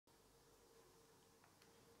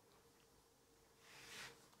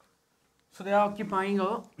So they are occupying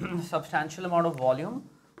a substantial amount of volume.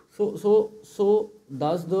 So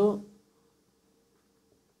thus the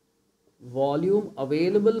volume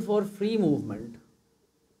available for free movement,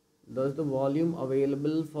 thus the volume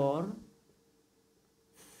available for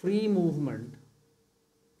free movement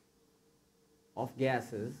of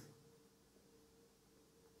gases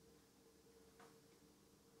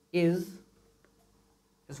is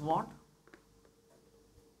what?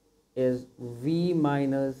 Is V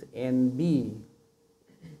minus NB,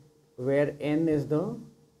 where N is the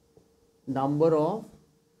number of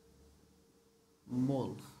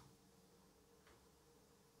moles.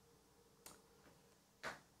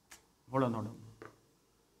 Hold on.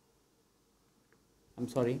 I'm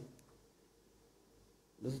sorry.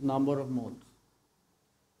 This is number of moles.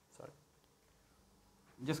 Sorry.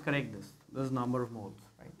 Just correct this. This is number of moles,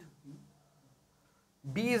 right?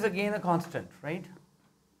 B is again a constant, right?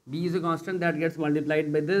 B is a constant that gets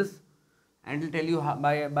multiplied by this, and it will tell you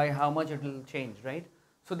by how much it will change, right?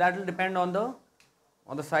 So that will depend on the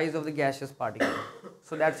size of the gaseous particle.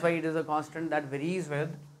 So that's why it is a constant that varies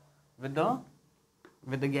with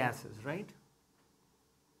the gases, right?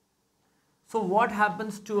 So what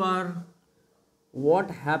happens to our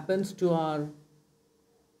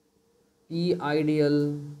P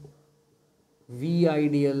ideal, V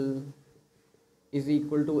ideal is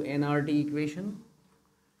equal to nRT equation?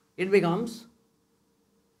 It becomes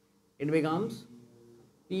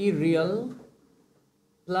P real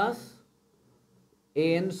plus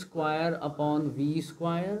An square upon V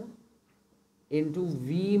square into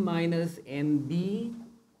V minus Nb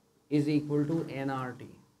is equal to nRT.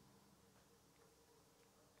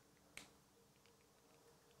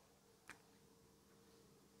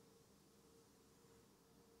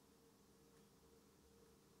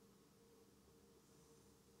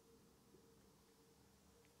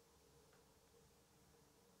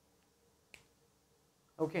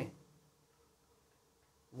 Okay.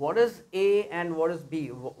 What is A and what is B?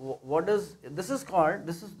 What is this is called?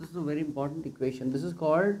 This is a very important equation. This is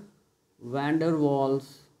called van der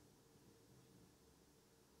Waals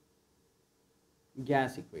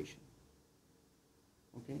gas equation.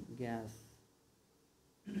 Okay, gas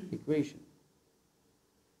equation.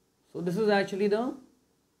 So this is actually the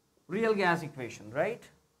real gas equation, right?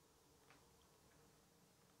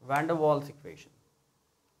 Van der Waals equation.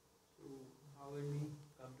 So how will we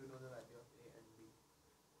come to know the value of A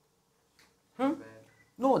and B?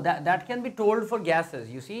 No, that can be told for gases.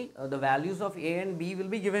 You see, the values of A and B will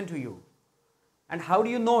be given to you. And how do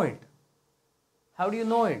you know it? How do you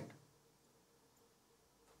know it?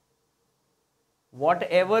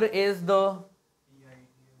 Whatever is the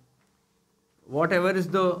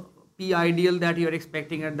P ideal that you are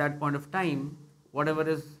expecting at that point of time, whatever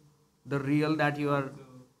is the real that you are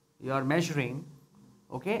measuring,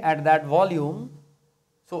 okay, at that volume.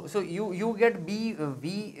 So you get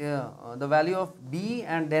the value of B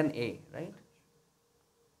and then A, right?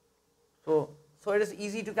 So it is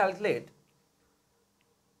easy to calculate.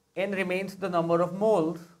 N remains the number of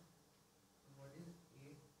moles. What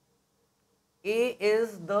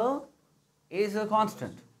is A is a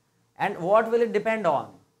constant. And what will it depend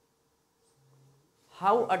on?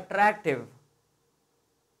 How attractive.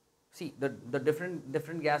 See, the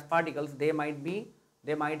different gas particles, they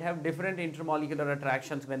might have different intermolecular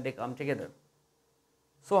attractions when they come together.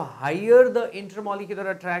 So higher the intermolecular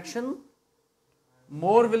attraction,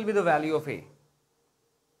 more will be the value of A.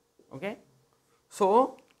 Okay?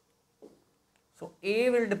 So A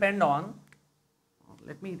will depend on,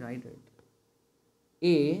 let me write it.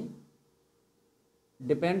 A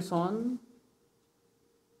depends on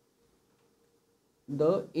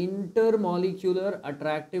the intermolecular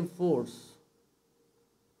attractive force.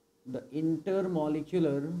 The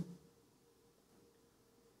intermolecular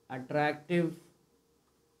attractive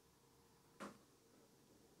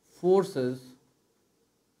forces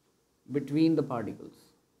between the particles.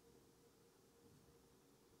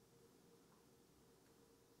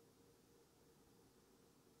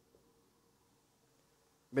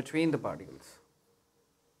 Between the particles.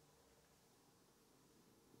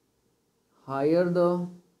 Higher the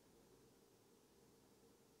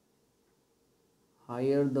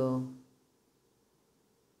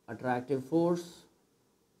attractive force,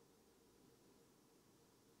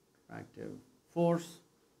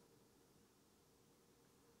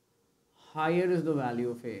 higher is the value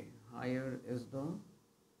of A. Higher is the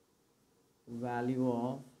value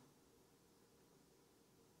of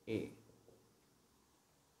A.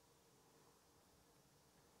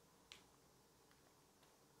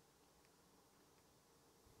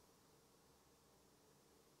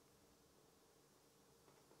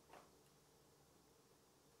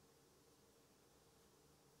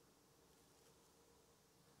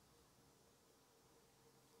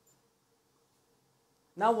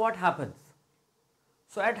 Now what happens?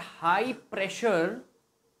 So at high pressure,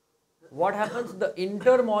 what happens? The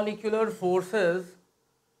intermolecular forces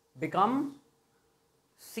become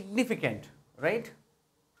significant, right?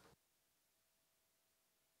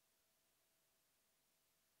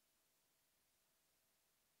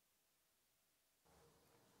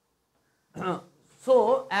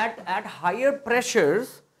 So at higher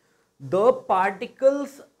pressures, the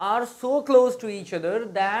particles are so close to each other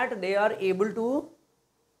that they are able to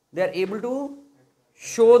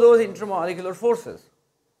show those intermolecular forces.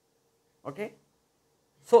 Okay?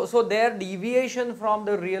 So their deviation from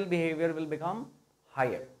the real behavior will become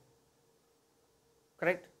higher.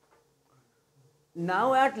 Correct?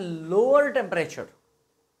 Now at lower temperature,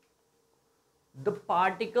 the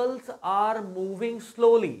particles are moving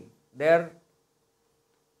slowly. Their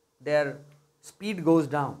speed goes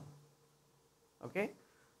down. Okay?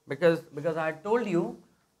 Because I told you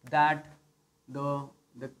that the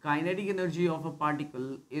kinetic energy of a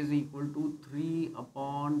particle is equal to 3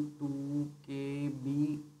 upon 2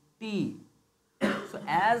 kBt. So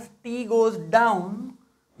as t goes down,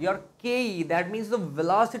 your ke, that means the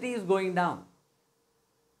velocity is going down.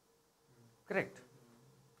 Correct?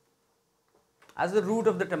 As the root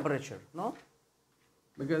of the temperature, no?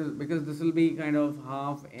 Because this will be kind of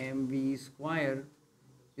half mv square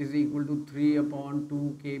is equal to 3 upon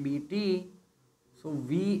 2 kBt. So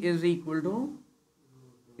v is equal to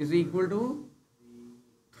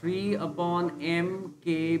 3 upon m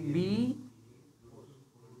kb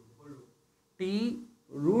t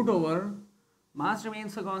root over mass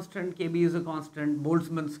remains a constant, kb is a constant,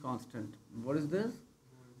 Boltzmann's constant. What is this?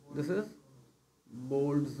 This is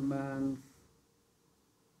Boltzmann's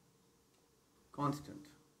constant.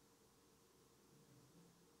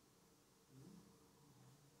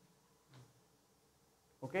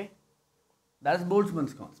 Okay? That's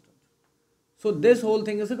Boltzmann's constant. So this whole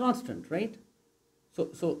thing is a constant, right? So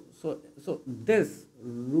this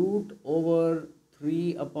root over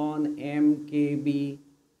 3 upon m kb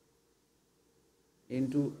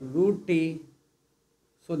into root t,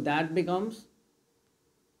 so that becomes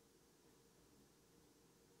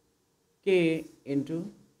k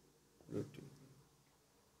into root t.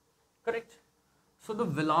 Correct? So the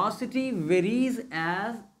velocity varies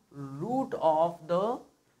as root of the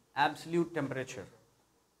absolute temperature,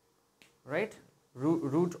 right?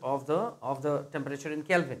 Root of the temperature in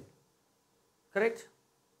Kelvin. Correct?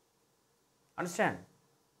 Understand?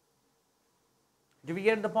 Do we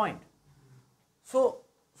get the point? So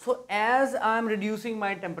as I am reducing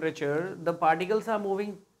my temperature, the particles are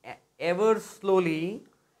moving ever slowly,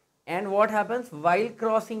 and what happens? While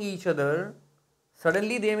crossing each other,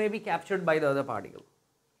 suddenly they may be captured by the other particle.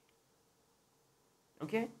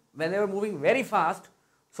 Okay? When they are moving very fast,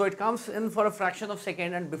 so it comes in for a fraction of a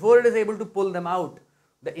second, and before it is able to pull them out,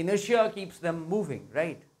 the inertia keeps them moving,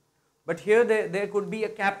 right? But here there could be a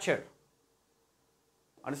capture.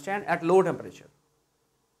 Understand? At low temperature.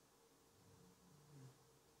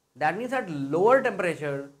 That means at lower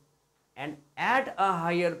temperature and at a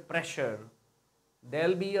higher pressure, there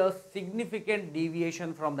will be a significant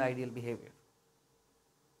deviation from the ideal behavior.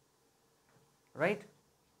 Right?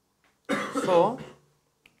 So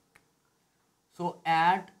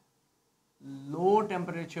at low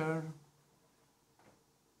temperature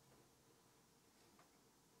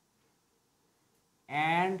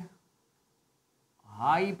and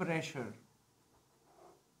high pressure,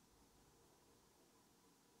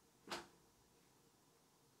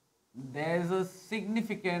 there is a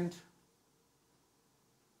significant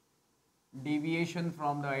deviation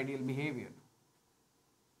from the ideal behavior.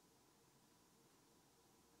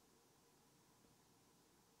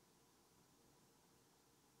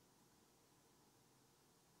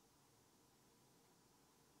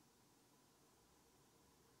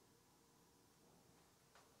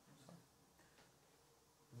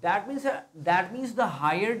 That means the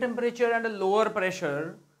higher temperature and the lower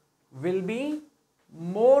pressure will be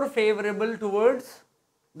more favorable towards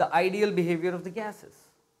the ideal behavior of the gases.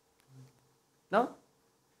 No?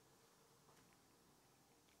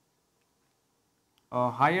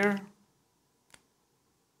 Higher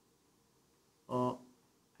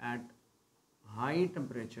at high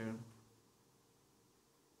temperature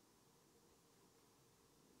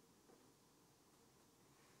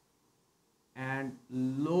and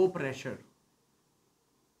low pressure,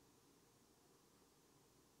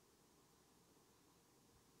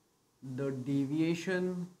 the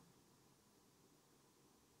deviation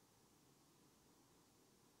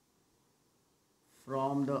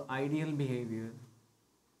from the ideal behavior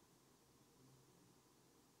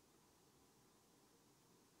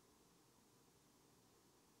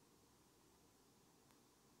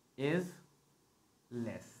is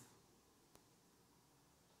less.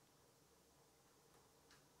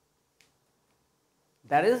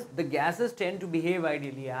 That is, the gases tend to behave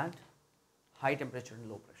ideally at high temperature and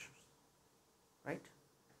low pressures, right?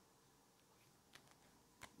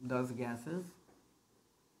 Thus gases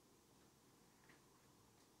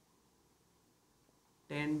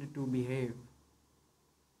tend to behave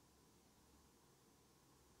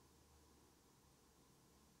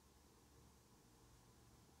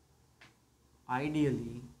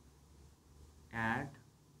ideally at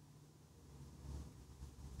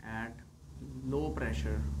low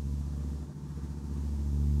pressure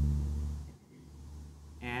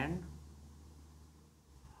and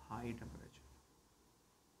high temperature.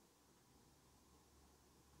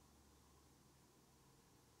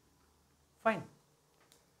 Fine.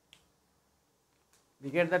 We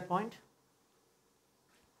get that point?